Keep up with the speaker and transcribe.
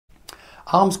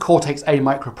ARM's Cortex-A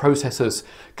microprocessors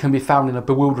can be found in a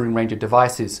bewildering range of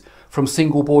devices, from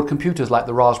single board computers like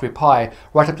the Raspberry Pi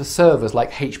right up to servers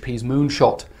like HP's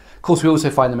Moonshot. Of course, we also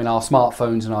find them in our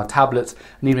smartphones and our tablets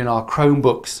and even in our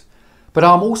Chromebooks. But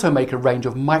ARM also make a range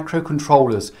of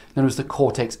microcontrollers known as the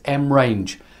Cortex-M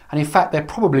range, and in fact they're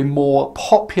probably more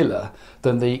popular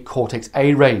than the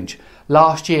Cortex-A range.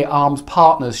 Last year ARM's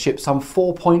partners shipped some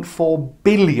 4.4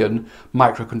 billion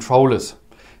microcontrollers.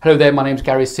 Hello there, my name's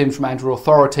Gary Sims from Android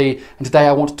Authority, and today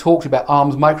I want to talk to you about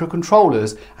ARM's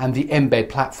microcontrollers and the mbed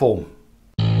platform.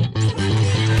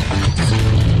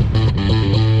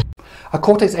 A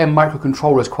Cortex-M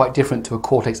microcontroller is quite different to a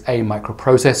Cortex-A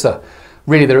microprocessor.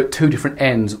 Really, they're at two different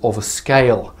ends of a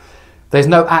scale. There's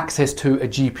no access to a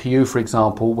GPU, for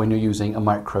example, when you're using a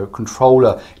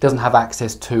microcontroller. It doesn't have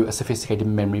access to a sophisticated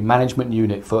memory management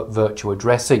unit for virtual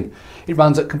addressing. It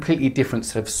runs at a completely different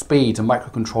set of speeds. A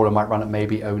microcontroller might run at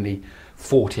maybe only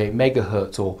 48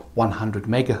 megahertz or 100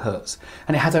 megahertz.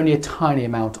 And it has only a tiny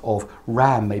amount of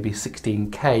RAM, maybe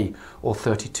 16K or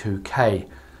 32K.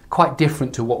 Quite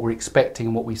different to what we're expecting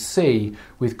and what we see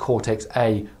with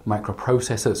Cortex-A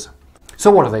microprocessors. So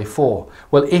what are they for?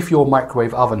 Well, if your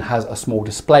microwave oven has a small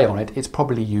display on it, it's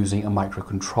probably using a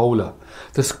microcontroller.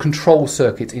 The control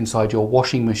circuits inside your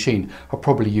washing machine are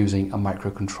probably using a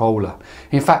microcontroller.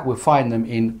 In fact, we'll find them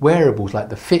in wearables like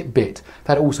the Fitbit.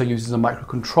 That also uses a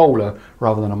microcontroller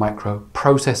rather than a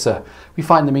microprocessor. We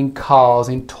find them in cars,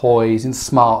 in toys, in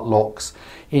smart locks,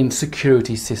 in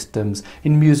security systems,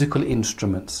 in musical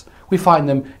instruments. We find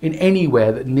them in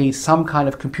anywhere that needs some kind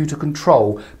of computer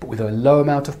control, but with a low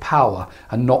amount of power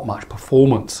and not much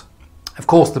performance. Of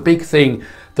course, the big thing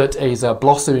that is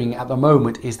blossoming at the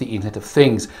moment is the Internet of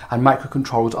Things, and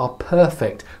microcontrollers are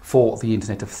perfect for the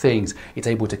Internet of Things. It's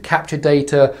able to capture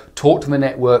data, talk to the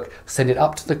network, send it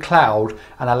up to the cloud,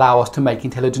 and allow us to make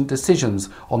intelligent decisions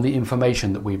on the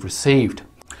information that we've received.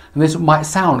 And this might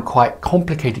sound quite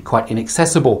complicated, quite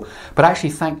inaccessible, but actually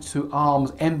thanks to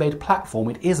ARM's mbed platform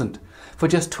it isn't. For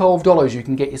just $12 you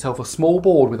can get yourself a small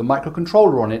board with a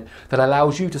microcontroller on it that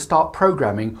allows you to start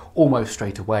programming almost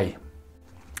straight away.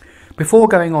 Before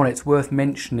going on, it's worth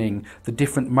mentioning the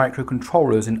different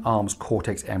microcontrollers in ARM's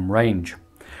Cortex-M range.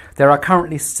 There are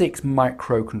currently 6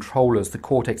 microcontrollers: the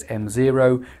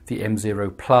Cortex-M0, the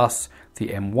M0 Plus, the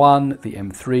M1, the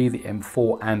M3, the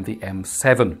M4 and the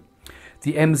M7.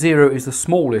 The M0 is the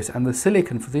smallest, and the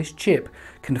silicon for this chip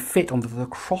can fit onto the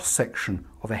cross-section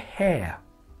of a hair.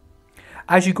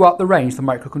 As you go up the range, the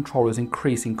microcontrollers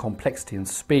increase in complexity and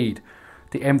speed.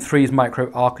 The M3's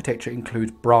microarchitecture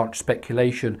includes branch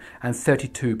speculation and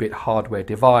 32-bit hardware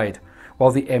divide,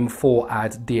 while the M4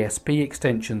 adds DSP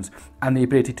extensions and the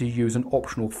ability to use an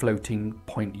optional floating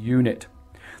point unit.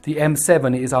 The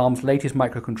M7 is ARM's latest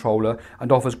microcontroller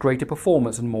and offers greater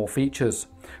performance and more features.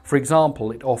 For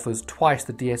example, it offers twice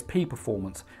the DSP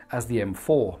performance as the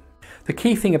M4. The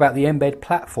key thing about the mbed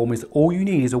platform is that all you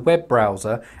need is a web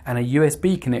browser and a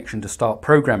USB connection to start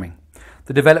programming.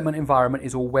 The development environment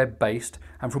is all web-based,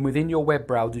 and from within your web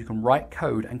browser you can write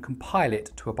code and compile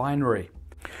it to a binary.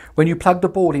 When you plug the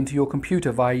board into your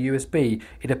computer via USB,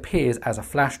 it appears as a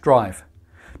flash drive.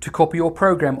 To copy your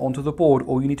program onto the board,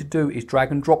 all you need to do is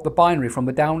drag and drop the binary from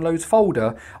the Downloads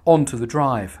folder onto the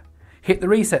drive. Hit the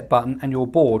reset button and your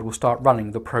board will start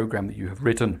running the program that you have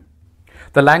written.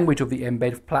 The language of the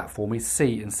mbed platform is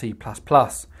C and C++.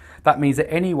 That means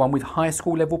that anyone with high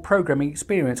school level programming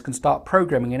experience can start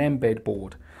programming an mbed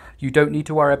board. You don't need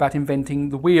to worry about inventing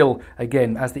the wheel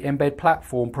again, as the mbed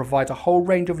platform provides a whole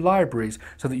range of libraries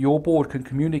so that your board can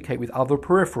communicate with other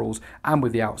peripherals and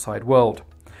with the outside world.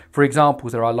 For example,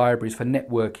 there are libraries for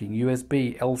networking,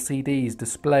 USB, LCDs,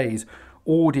 displays,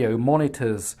 audio,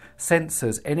 monitors,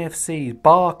 sensors, NFCs,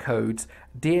 barcodes,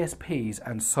 DSPs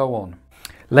and so on.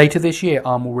 Later this year,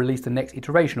 ARM will release the next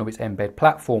iteration of its mbed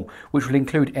platform, which will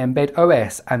include mbed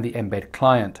OS and the mbed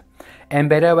client.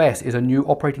 Mbed OS is a new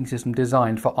operating system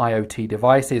designed for IoT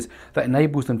devices that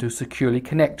enables them to securely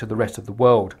connect to the rest of the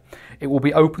world. It will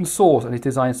be open source and is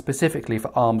designed specifically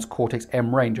for ARM's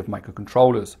Cortex-M range of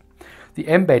microcontrollers. The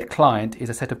mbed client is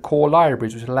a set of core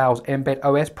libraries which allows mbed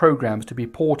OS programs to be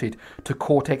ported to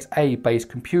Cortex-A based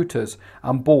computers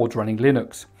and boards running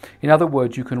Linux. In other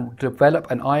words, you can develop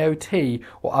an IoT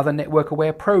or other network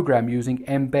aware program using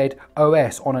mbed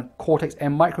OS on a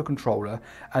Cortex-M microcontroller,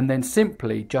 and then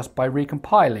simply, just by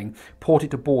recompiling, port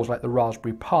it to boards like the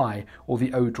Raspberry Pi or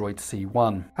the Odroid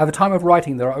C1. At the time of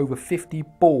writing, there are over 50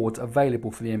 boards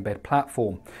available for the mbed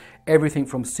platform. Everything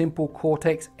from simple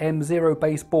Cortex-M0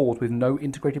 based boards with no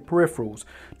integrated peripherals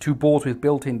to boards with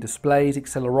built-in displays,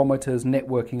 accelerometers,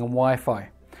 networking and Wi-Fi.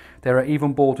 There are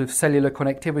even boards with cellular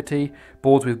connectivity,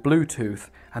 boards with Bluetooth,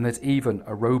 and there's even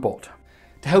a robot.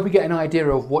 To help you get an idea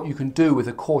of what you can do with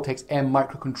a Cortex-M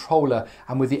microcontroller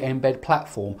and with the mbed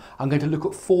platform, I'm going to look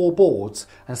at 4 boards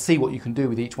and see what you can do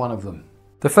with each one of them.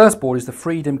 The first board is the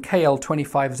Freedom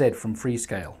KL25Z from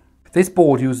Freescale. This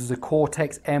board uses a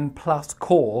Cortex-M Plus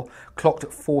core clocked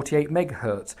at 48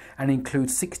 MHz and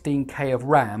includes 16K of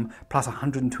RAM plus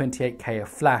 128K of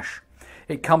flash.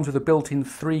 It comes with a built-in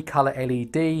 3-colour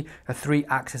LED, a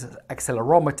 3-axis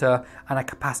accelerometer and a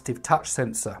capacitive touch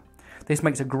sensor. This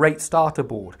makes a great starter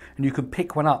board and you can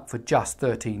pick one up for just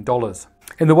 $13.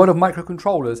 In the world of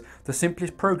microcontrollers, the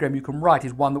simplest program you can write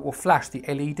is one that will flash the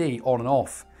LED on and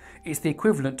off. It's the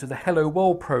equivalent to the Hello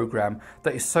World program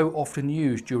that is so often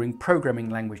used during programming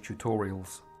language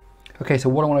tutorials. Okay, so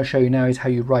what I want to show you now is how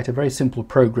you write a very simple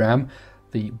program,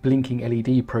 the blinking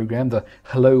LED program, the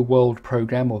Hello World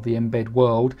program or the mbed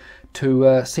world,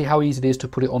 to see how easy it is to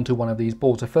put it onto one of these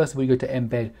boards. So first of all, we go to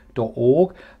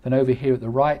mbed.org, then over here at the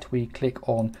right we click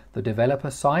on the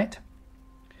developer site,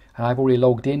 and I've already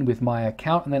logged in with my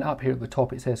account, and then up here at the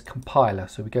top it says compiler,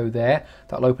 so we go there,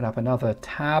 that'll open up another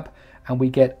tab and we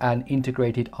get an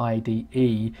integrated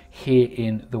IDE here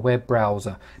in the web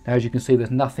browser. Now as you can see, there's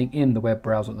nothing in the web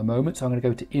browser at the moment, so I'm going to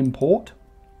go to import.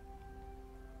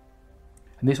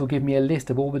 And this will give me a list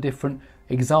of all the different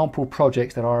example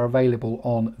projects that are available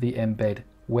on the mbed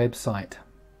website.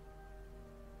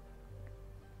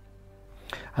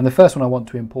 And the first one I want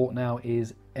to import now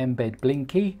is mbed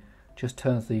Blinky. Just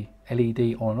turns the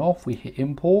LED on and off. We hit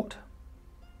import.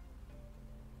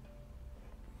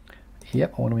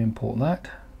 Yep, I want to import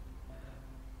that.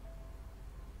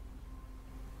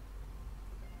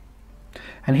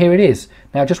 And here it is.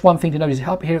 Now just one thing to notice,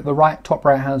 up here at the top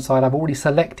right hand side I've already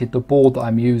selected the board that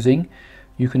I'm using.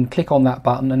 You can click on that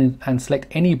button and select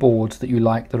any boards that you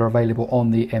like that are available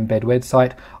on the mbed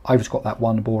website. I've just got that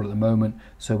one board at the moment,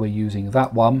 so we're using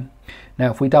that one.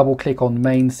 Now if we double click on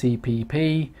main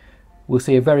CPP, we'll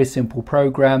see a very simple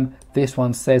program. This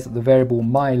one says that the variable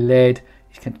myLED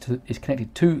is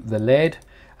connected to the LED,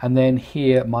 and then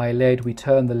here myLED, we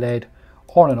turn the LED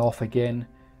on and off again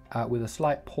with a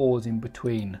slight pause in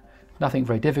between. Nothing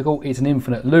very difficult. It's an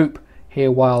infinite loop. Here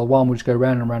while one will just go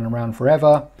round and round and round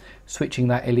forever, switching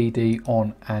that LED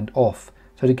on and off.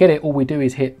 So to get it, all we do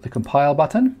is hit the compile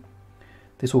button.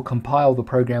 This will compile the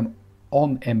program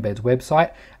on mbed's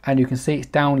website, and you can see it's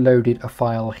downloaded a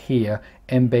file here,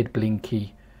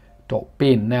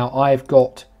 mbedblinky.bin. Now I've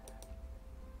got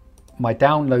my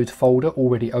downloads folder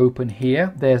already open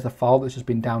here. There's the file that's just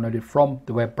been downloaded from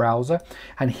the web browser,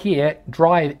 and here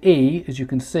drive E, as you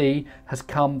can see, has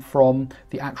come from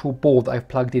the actual board that I've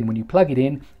plugged in. When you plug it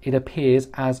in, it appears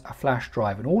as a flash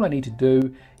drive, and all I need to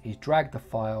do is drag the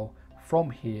file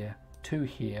from here to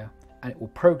here and it will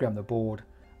program the board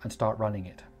and start running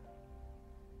it.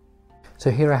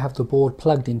 So here I have the board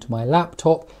plugged into my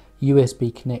laptop,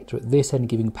 USB connector at this end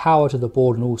giving power to the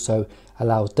board and also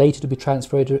allows data to be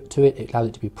transferred to it. It allows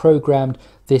it to be programmed.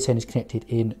 This end is connected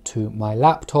in to my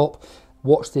laptop.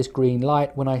 Watch this green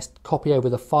light. When I copy over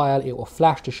the file, it will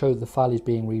flash to show that the file is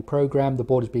being reprogrammed, the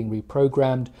board is being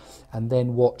reprogrammed, and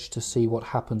then watch to see what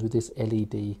happens with this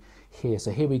LED here.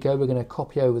 So here we go, we're going to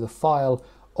copy over the file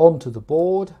onto the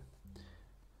board.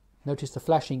 Notice the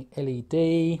flashing LED,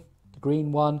 the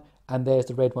green one, and there's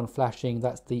the red one flashing.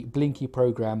 That's the Blinky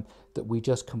program that we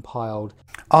just compiled.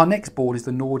 Our next board is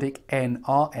the Nordic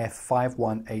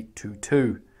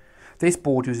NRF51822. This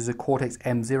board uses a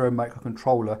Cortex-M0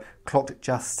 microcontroller clocked at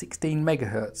just 16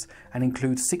 MHz and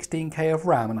includes 16K of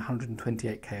RAM and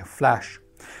 128K of flash.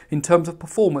 In terms of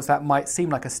performance, that might seem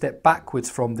like a step backwards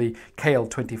from the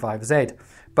KL25Z,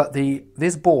 but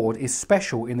this board is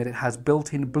special in that it has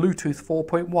built-in Bluetooth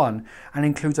 4.1 and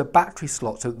includes a battery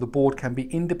slot so that the board can be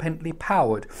independently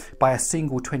powered by a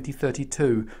single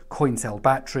 2032 coin cell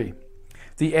battery.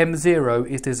 The M0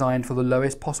 is designed for the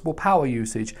lowest possible power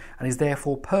usage and is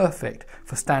therefore perfect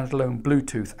for standalone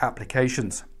Bluetooth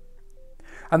applications.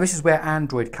 And this is where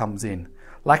Android comes in.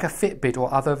 Like a Fitbit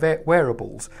or other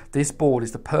wearables, this board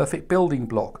is the perfect building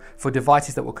block for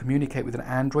devices that will communicate with an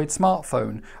Android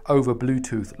smartphone over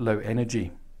Bluetooth Low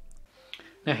Energy.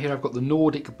 Now here I've got the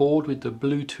Nordic board with the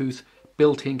Bluetooth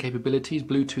built-in capabilities,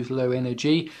 Bluetooth Low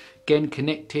Energy, again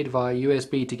connected via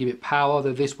USB to give it power,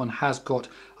 though this one has got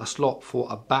a slot for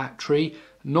a battery.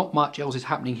 Not much else is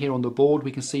happening here on the board.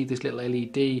 We can see this little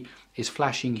LED is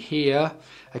flashing here.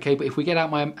 Okay, but if we get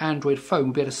out my Android phone,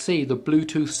 we'll be able to see the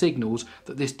Bluetooth signals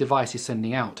that this device is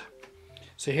sending out.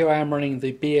 So here I am running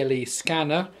the BLE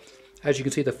scanner. As you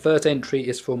can see, the first entry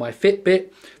is for my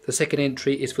Fitbit. The second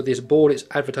entry is for this board. It's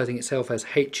advertising itself as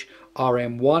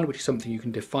HRM1, which is something you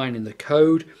can define in the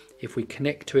code. If we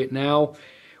connect to it now,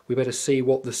 we better see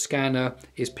what the scanner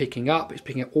is picking up. It's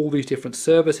picking up all these different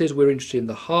services. We're interested in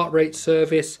the heart rate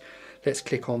service. Let's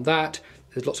click on that.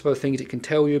 There's lots of other things it can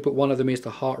tell you, but one of them is the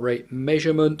heart rate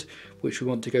measurement, which we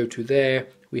want to go to there.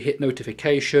 We hit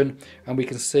notification and we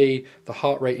can see the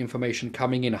heart rate information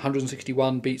coming in.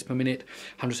 161 beats per minute,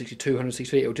 162,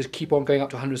 168. It will just keep on going up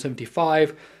to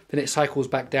 175. Then it cycles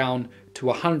back down to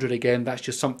 100 again. That's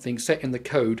just something set in the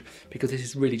code, because this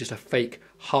is really just a fake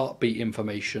heartbeat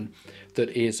information that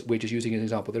is, we're just using as an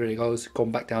example. There it goes,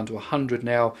 gone back down to 100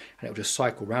 now, and it will just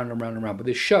cycle round and round and round. But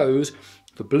this shows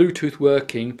the Bluetooth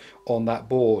working on that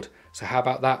board. So how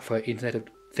about that for Internet of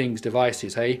Things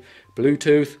devices, hey?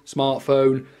 Bluetooth,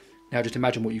 smartphone. Now just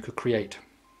imagine what you could create.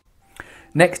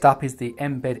 Next up is the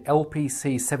mbed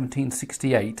LPC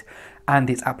 1768 and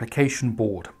its application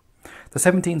board. The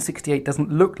 1768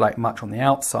 doesn't look like much on the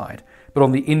outside, but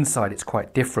on the inside it's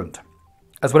quite different.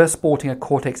 As well as sporting a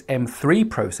Cortex M3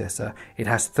 processor, it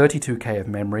has 32K of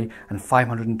memory and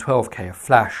 512K of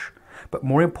flash, but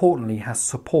more importantly has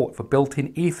support for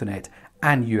built-in Ethernet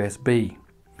and USB.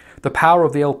 The power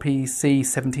of the LPC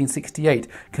 1768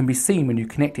 can be seen when you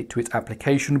connect it to its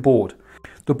application board.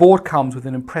 The board comes with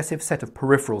an impressive set of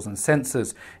peripherals and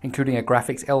sensors, including a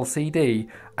graphics LCD,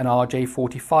 an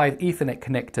RJ45 Ethernet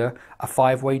connector, a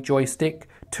 5-way joystick,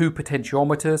 2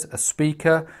 potentiometers, a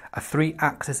speaker, a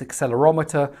 3-axis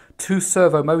accelerometer, 2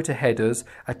 servo motor headers,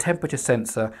 a temperature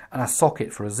sensor, and a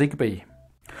socket for a Zigbee.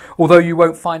 Although you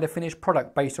won't find a finished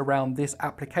product based around this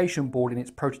application board in its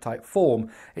prototype form,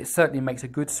 it certainly makes a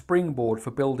good springboard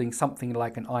for building something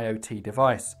like an IoT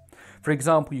device. For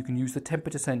example, you can use the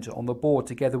temperature sensor on the board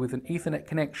together with an Ethernet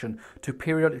connection to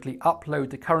periodically upload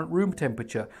the current room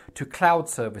temperature to cloud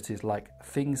services like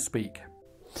ThingSpeak.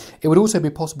 It would also be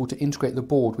possible to integrate the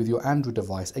board with your Android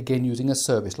device, again using a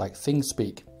service like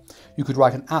ThingSpeak. You could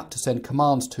write an app to send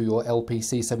commands to your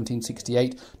LPC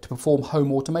 1768 to perform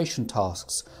home automation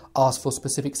tasks, ask for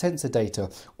specific sensor data,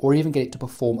 or even get it to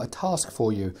perform a task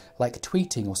for you, like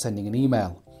tweeting or sending an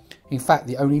email. In fact,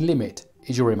 the only limit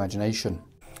is your imagination.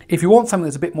 If you want something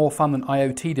that's a bit more fun than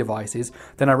IoT devices,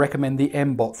 then I recommend the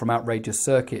mbot from Outrageous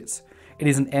Circuits. It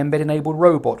is an mbed-enabled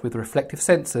robot with reflective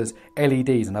sensors,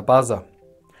 LEDs and a buzzer.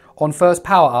 On first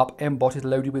power up, mbot is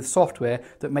loaded with software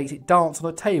that makes it dance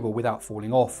on a table without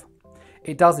falling off.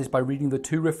 It does this by reading the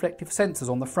 2 reflective sensors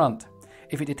on the front.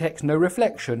 If it detects no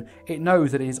reflection, it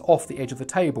knows that it is off the edge of the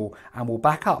table and will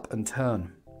back up and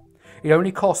turn. It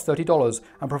only costs $30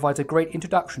 and provides a great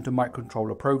introduction to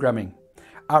microcontroller programming.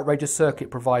 Outrageous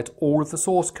Circuit provides all of the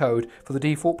source code for the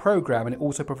default program, and it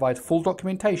also provides full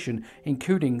documentation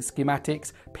including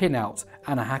schematics, pinouts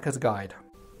and a hacker's guide.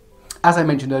 As I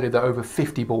mentioned earlier, there are over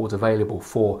 50 boards available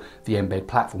for the mbed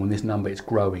platform, and this number is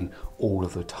growing all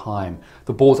of the time.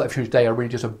 The boards that I've shown you today are really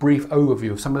just a brief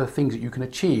overview of some of the things that you can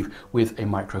achieve with a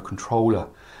microcontroller.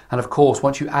 And of course,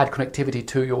 once you add connectivity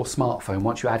to your smartphone,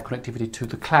 once you add connectivity to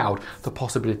the cloud, the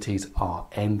possibilities are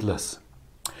endless.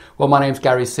 Well, my name's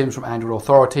Gary Sims from Android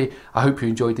Authority. I hope you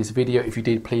enjoyed this video. If you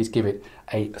did, please give it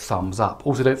a thumbs up.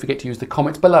 Also, don't forget to use the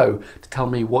comments below to tell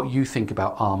me what you think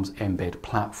about ARM's mbed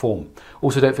platform.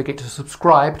 Also, don't forget to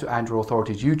subscribe to Android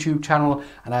Authority's YouTube channel.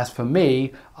 And as for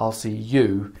me, I'll see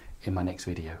you in my next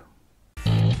video.